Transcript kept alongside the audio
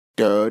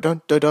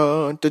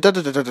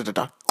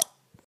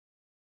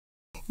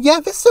Yeah,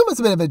 this film has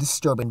a bit of a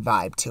disturbing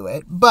vibe to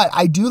it, but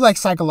I do like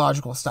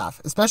psychological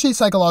stuff, especially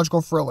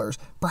psychological thrillers.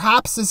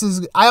 Perhaps this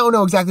is, I don't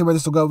know exactly where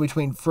this will go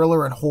between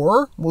thriller and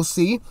horror, we'll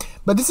see,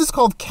 but this is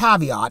called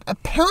Caveat.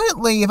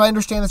 Apparently, if I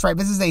understand this right,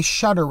 this is a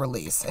Shudder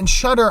release, and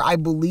Shudder, I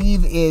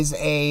believe, is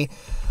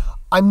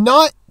I'm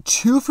not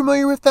too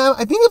familiar with them.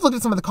 I think I've looked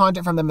at some of the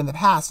content from them in the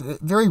past,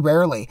 very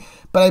rarely,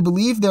 but I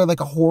believe they're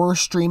like a horror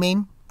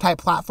streaming type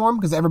platform,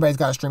 because everybody's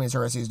got a streaming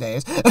service these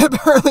days. And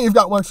apparently you've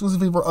got one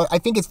exclusively for, I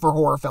think it's for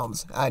horror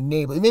films,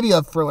 maybe you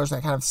have thrillers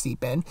that kind of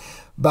seep in,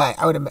 but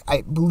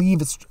I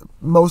believe it's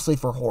mostly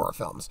for horror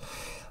films.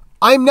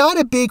 I'm not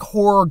a big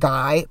horror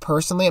guy,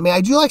 personally. I mean,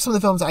 I do like some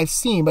of the films I've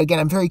seen, but again,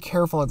 I'm very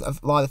careful of a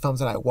lot of the films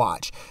that I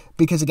watch,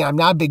 because again, I'm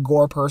not a big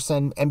gore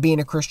person, and being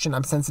a Christian,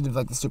 I'm sensitive to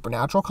like the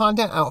supernatural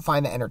content. I don't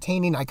find that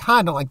entertaining. I kind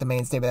of don't like the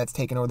mainstay, but that's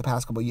taken over the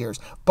past couple of years.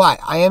 But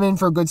I am in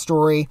for a good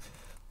story,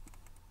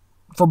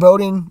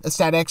 foreboding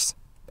aesthetics,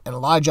 and a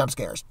lot of jump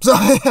scares. So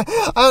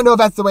I don't know if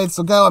that's the way this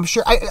will go. I'm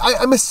sure.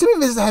 I'm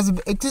assuming this has.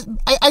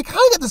 I kind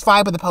of get this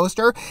vibe with the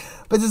poster,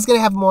 but this is going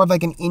to have more of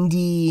like an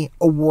indie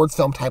awards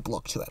film type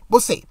look to it.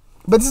 We'll see.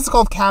 But this is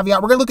called Caveat.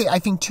 We're going to look at, I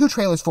think, 2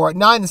 trailers for it,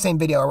 not in the same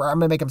video. I'm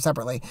going to make them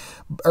separately,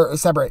 or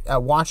separate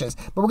watches.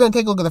 But we're going to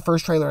take a look at the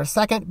first trailer in a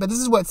second. But this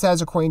is what it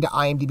says according to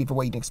IMDb for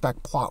what you can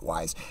expect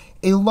plot-wise.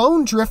 A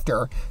lone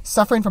drifter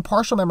suffering from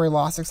partial memory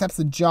loss accepts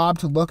the job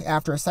to look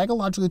after a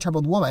psychologically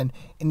troubled woman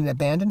in an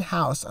abandoned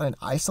house on an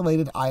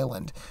isolated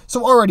island.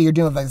 So already you're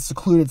dealing with like a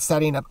secluded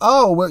setting of,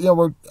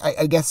 we're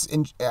I guess,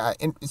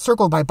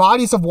 encircled by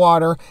bodies of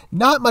water,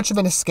 not much of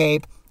an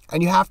escape,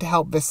 and you have to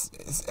help this,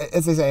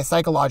 as they say, a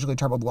psychologically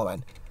troubled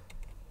woman.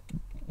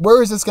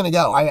 Where is this going to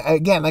go?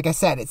 Again, like I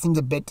said, it seems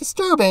a bit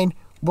disturbing.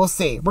 We'll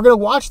see. We're going to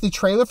watch the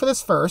trailer for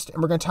this first,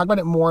 and we're going to talk about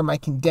it more in my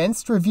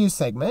condensed review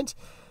segment,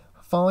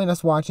 following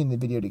us watching the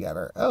video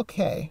together.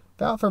 Okay,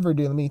 without further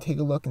ado, let me take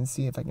a look and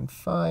see if I can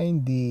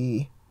find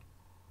the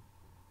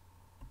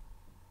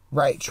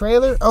right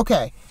trailer.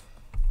 Okay.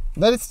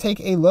 Let us take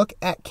a look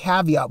at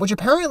Caveat, which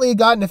apparently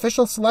got an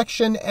official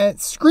selection at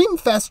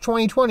Screamfest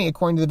 2020,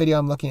 according to the video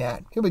I'm looking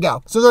at. Here we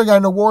go. So they got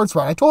an awards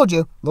run. I told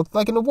you, looked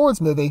like an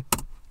awards movie.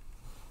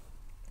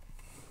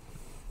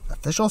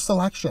 Official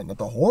selection at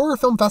the Horror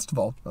Film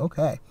Festival.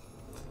 Okay.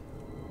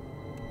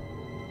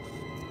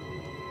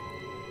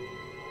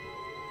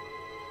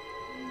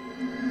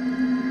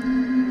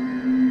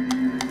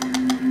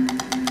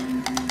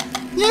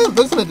 Yeah, it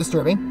looks a bit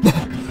disturbing.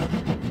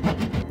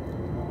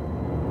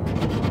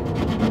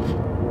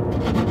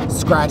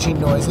 Scratching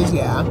noises,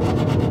 yeah.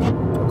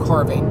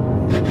 Carving.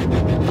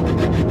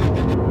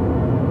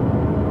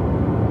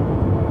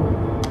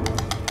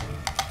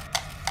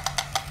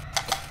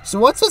 So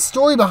what's the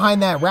story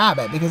behind that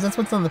rabbit? Because that's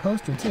what's on the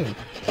poster, too.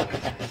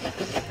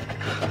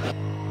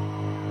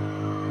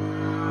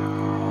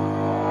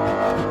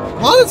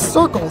 A lot of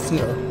circles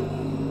here.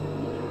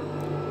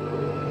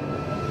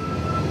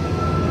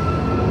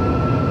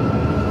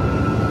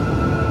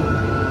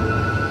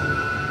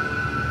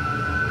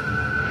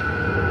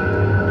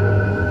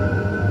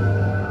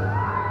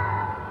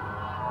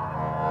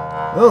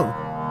 Oh.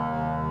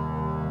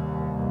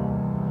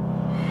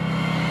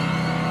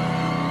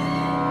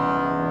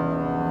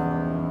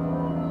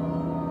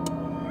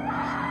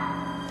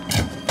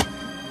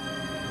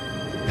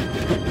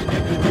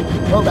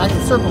 Oh, back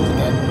to circles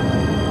again.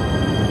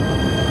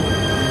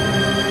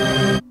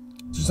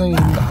 There's something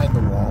behind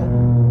the wall.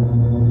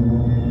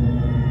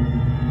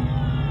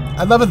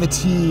 I love how the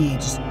tea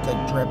just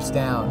like drips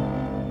down.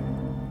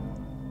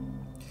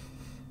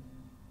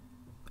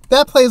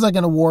 That plays like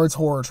an awards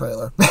horror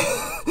trailer.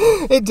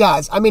 It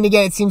does. I mean,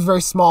 again, it seems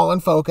very small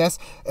and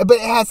focused, but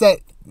it has that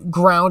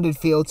grounded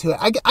feel to it.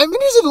 I'm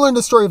interested to learn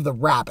the story of the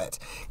rabbit,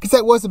 because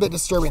that was a bit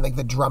disturbing, like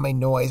the drumming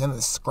noise and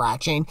the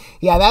scratching.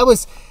 Yeah, that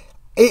was...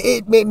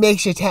 It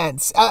makes you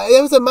tense.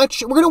 It was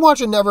we're going to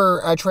watch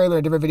another trailer,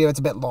 a different video. It's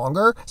a bit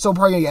longer, so I'm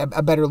probably going to get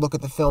a better look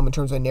at the film in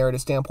terms of a narrative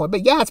standpoint.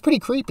 But yeah, it's pretty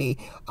creepy.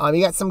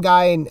 You got some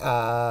guy in,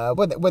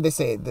 what they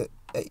say?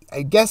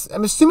 I guess,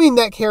 I'm assuming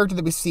that character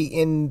that we see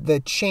in the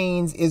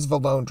chains is the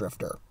lone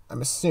drifter.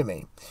 I'm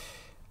assuming.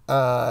 So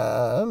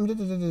I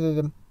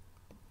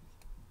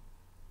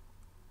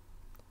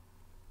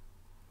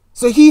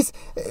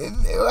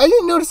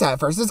didn't notice that at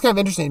first. This is kind of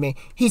interesting to me.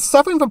 He's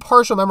suffering from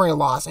partial memory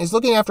loss, and he's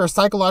looking after a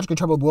psychologically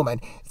troubled woman.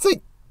 It's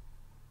like,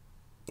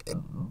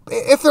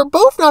 if they're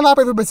both not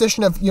operating from a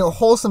position of,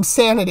 wholesome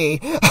sanity,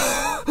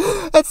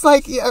 it's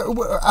like,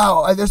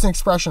 there's an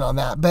expression on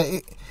that, but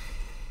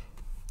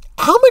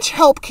how much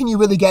help can you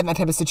really get in that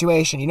type of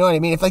situation? You know what I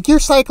mean? If like you're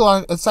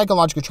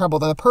psychologically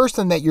troubled, and the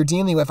person that you're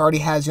dealing with already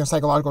has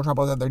psychological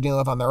trouble that they're dealing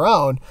with on their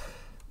own,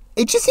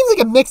 it just seems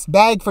like a mixed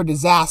bag for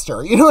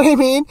disaster. You know what I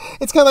mean?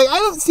 It's kind of like, I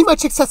don't see much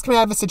success coming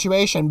out of a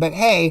situation, but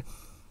hey,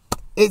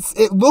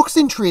 it looks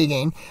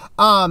intriguing.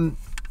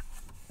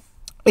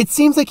 It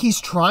seems like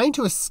he's trying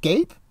to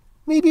escape,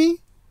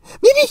 maybe.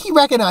 Maybe he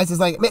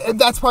recognizes, like,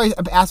 that's probably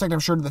an aspect, I'm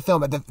sure, to the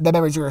film, that the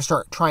memories are going to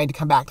start trying to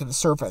come back to the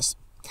surface.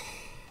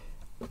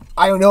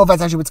 I don't know if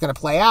that's actually what's going to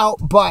play out,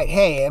 but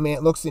hey, I mean,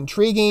 it looks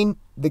intriguing.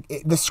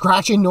 The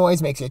scratching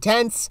noise makes it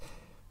tense.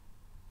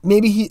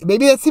 Maybe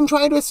that's him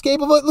trying to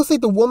escape. It looks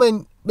like the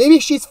woman, maybe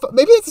it's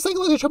a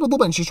psychological troubled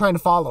woman. She's trying to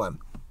follow him.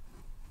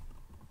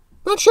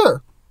 Not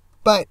sure,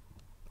 but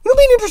it'll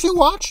be an interesting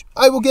watch.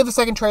 I will give a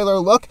second trailer a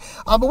look.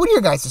 But what are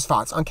your guys'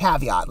 thoughts on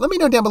Caveat? Let me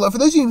know down below. For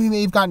those of you who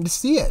may have gotten to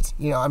see it,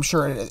 I'm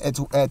sure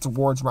it's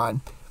awards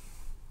run.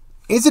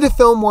 Is it a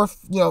film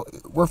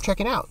worth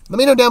checking out? Let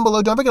me know down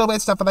below. Don't forget all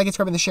that stuff. If I get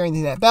subscribing, the sharing,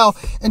 the that bell.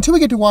 Until we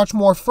get to watch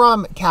more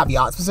from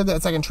Caveat, specifically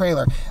that second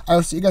trailer, I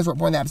will see you guys what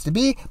more that happens to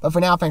be. But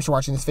for now, thanks for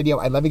watching this video.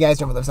 I love you guys.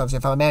 Remember, love yourselves,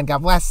 your fellow man. God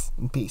bless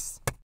and peace.